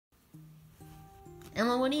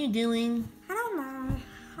Emma, what are you doing? I don't know.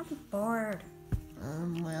 I'm bored.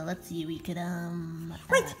 Well, let's see. We could, Wait!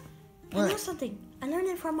 I what? know something. I learned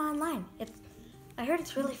it from online. I heard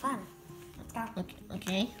it's really fun. Let's go.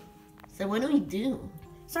 Okay. So what do we do?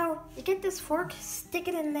 So, you get this fork, stick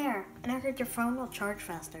it in there, and I heard your phone will charge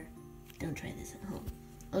faster. Don't try this at home.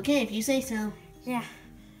 Okay, if you say so. Yeah.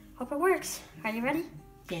 Hope it works. Are you ready?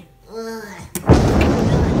 Okay.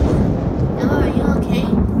 Emma, are you okay?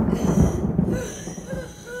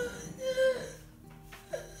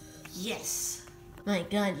 Yes. My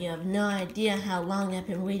God, you have no idea how long I've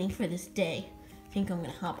been waiting for this day. I think I'm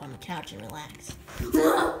gonna hop on the couch and relax.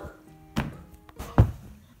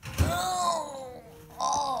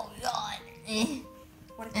 Oh God.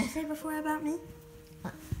 What did you say before about me?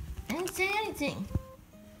 I didn't say anything.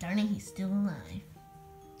 Darn it, he's still alive.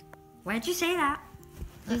 Why did you say that?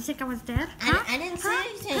 Did you think I was dead? I didn't say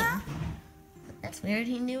anything. That's weird.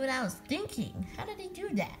 He knew what I was thinking. How did he do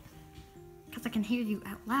that? Because I can hear you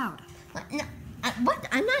out loud. What? No. What?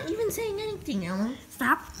 I'm not even saying anything, Elmo.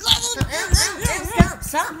 Stop.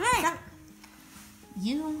 Stop.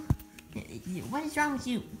 You. What is wrong with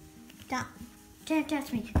you? Stop. Can't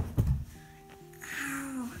catch me.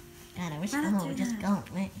 Ow. God, I wish Elmo would just go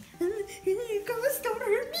away. Ghost, don't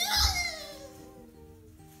hurt me.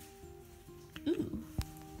 Ooh.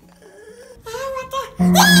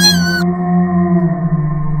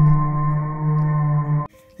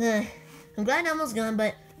 I'm glad Elmo's gone,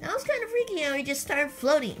 but that was kind of freaky how he just started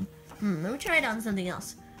floating. Let me try it on something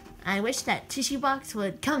else. I wish that tissue box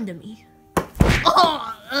would come to me.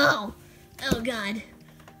 Oh God.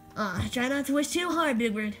 Try not to wish too hard,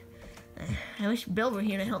 Big Bird. I wish Bill were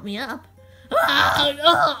here to help me up.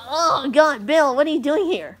 Oh God, Bill, what are you doing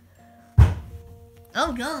here?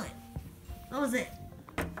 Oh God. What was it?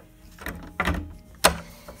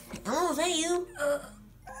 Oh, was that you?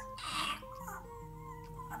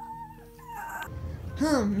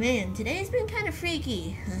 Oh man, today's been kind of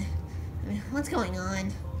freaky. What's going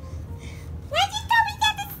on? Why'd you throw me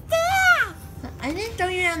down the stairs? I didn't throw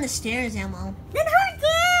you down the stairs, Elmo. Then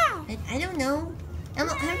who did? I don't know.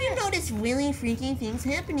 Elmo, have you noticed really freaky things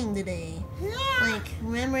happening today? Yeah. Like,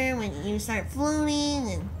 remember when you start floating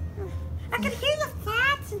and... I can hear the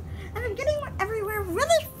fats and I'm getting everywhere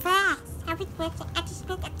really fast. I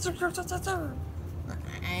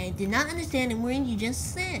did not understand a word you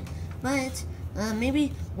just said, but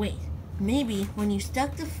maybe when you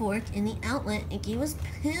stuck the fork in the outlet, it gave us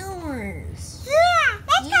powers. Yeah,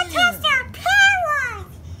 let's go test our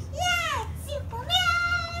powers. Yeah,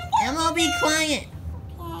 Superman. Elmo, be quiet.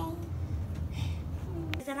 Okay.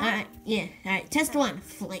 Is that All right, test one,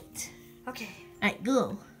 flight. Okay. All right,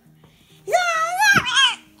 go.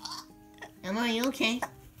 Emma, are you okay?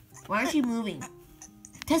 Why aren't you moving?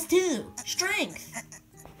 Test two, strength.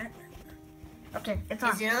 Okay, it's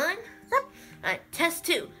on. Is it on? Yep. Alright, test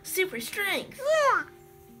two, super strength. Yeah.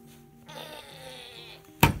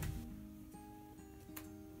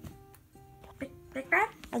 Big Bird?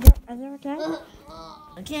 Are you okay?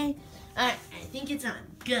 Okay, alright, I think it's on.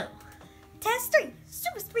 Go. Test three,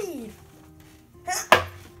 super speed. Is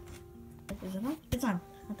it on? It's on.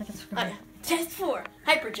 I think it's good. Alright, test four,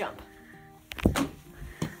 hyper jump.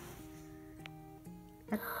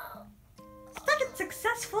 Second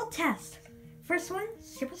successful test. First one,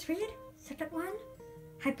 super speed. Second one,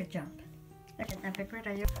 hyper jump. Okay, now Big Bird,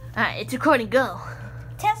 are you? Alright, it's recording, go.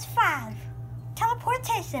 Test 5,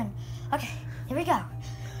 teleportation. Okay, here we go.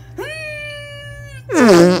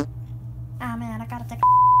 Oh man, I gotta take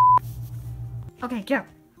a... Okay, go.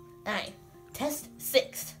 Alright, test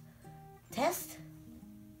 6. Test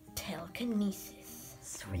telekinesis.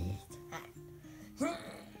 Sweet. Alright.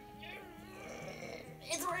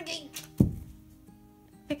 It's working.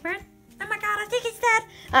 Big Bird? Oh my god, I think he's dead.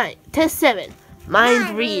 Alright, test 7. Mind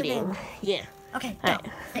Mind reading. reading. Yeah. Okay, go.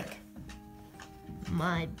 Alright. Think.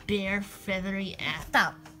 My bare feathery ass.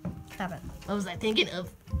 Stop. Stop it. What was I thinking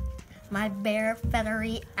of? My bare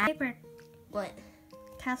feathery... Big Bird, What?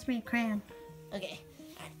 pass me a crayon. Okay.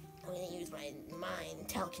 Alright, I'm gonna use my mind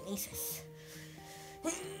telekinesis.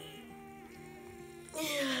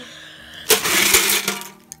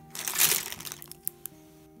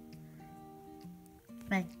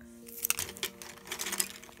 Thanks.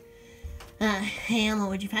 Hey Elmo,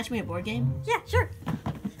 would you patch me a board game? Yeah, sure.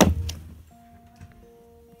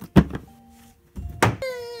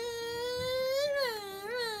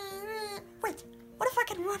 Wait, what if I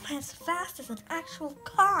can run as fast as an actual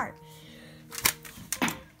car?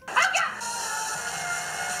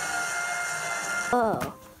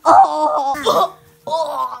 Elmo,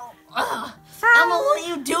 what are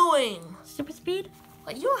you doing? Super speed?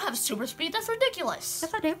 You don't have super speed, that's ridiculous.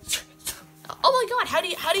 Yes, I do. Oh my God! How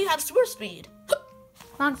do you have super speed?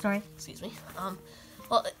 Long story. Excuse me.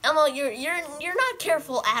 Well, Elmo, you're not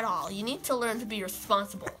careful at all. You need to learn to be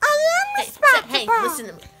responsible. I am responsible. Hey, listen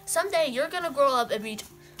to me. Someday you're gonna grow up and be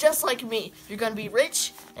just like me. You're gonna be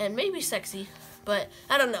rich and maybe sexy, but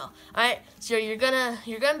I don't know. All right. So you're gonna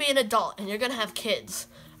be an adult and you're gonna have kids.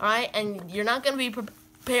 All right, and you're not gonna be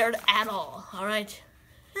prepared at all. All right.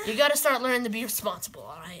 You gotta start learning to be responsible.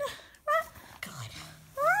 All right. God.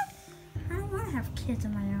 I don't want to have kids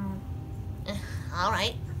of my own. All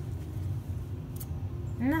right.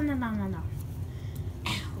 No.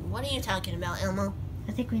 What are you talking about, Elmo?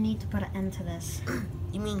 I think we need to put an end to this.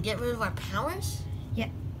 You mean get rid of our powers? Yeah.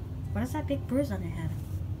 What is that big bruise on your head?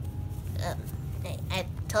 Hey, I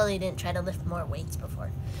totally didn't try to lift more weights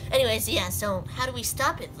before. Anyways, yeah, so how do we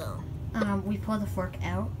stop it, though? We pull the fork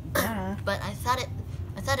out. Duh. But I thought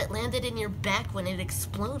it landed in your back when it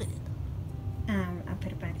exploded. I'll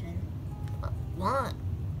put it back in. What?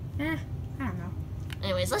 I don't know.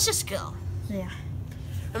 Anyways, let's just go. Yeah.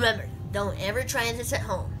 Remember, don't ever try this at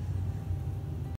home.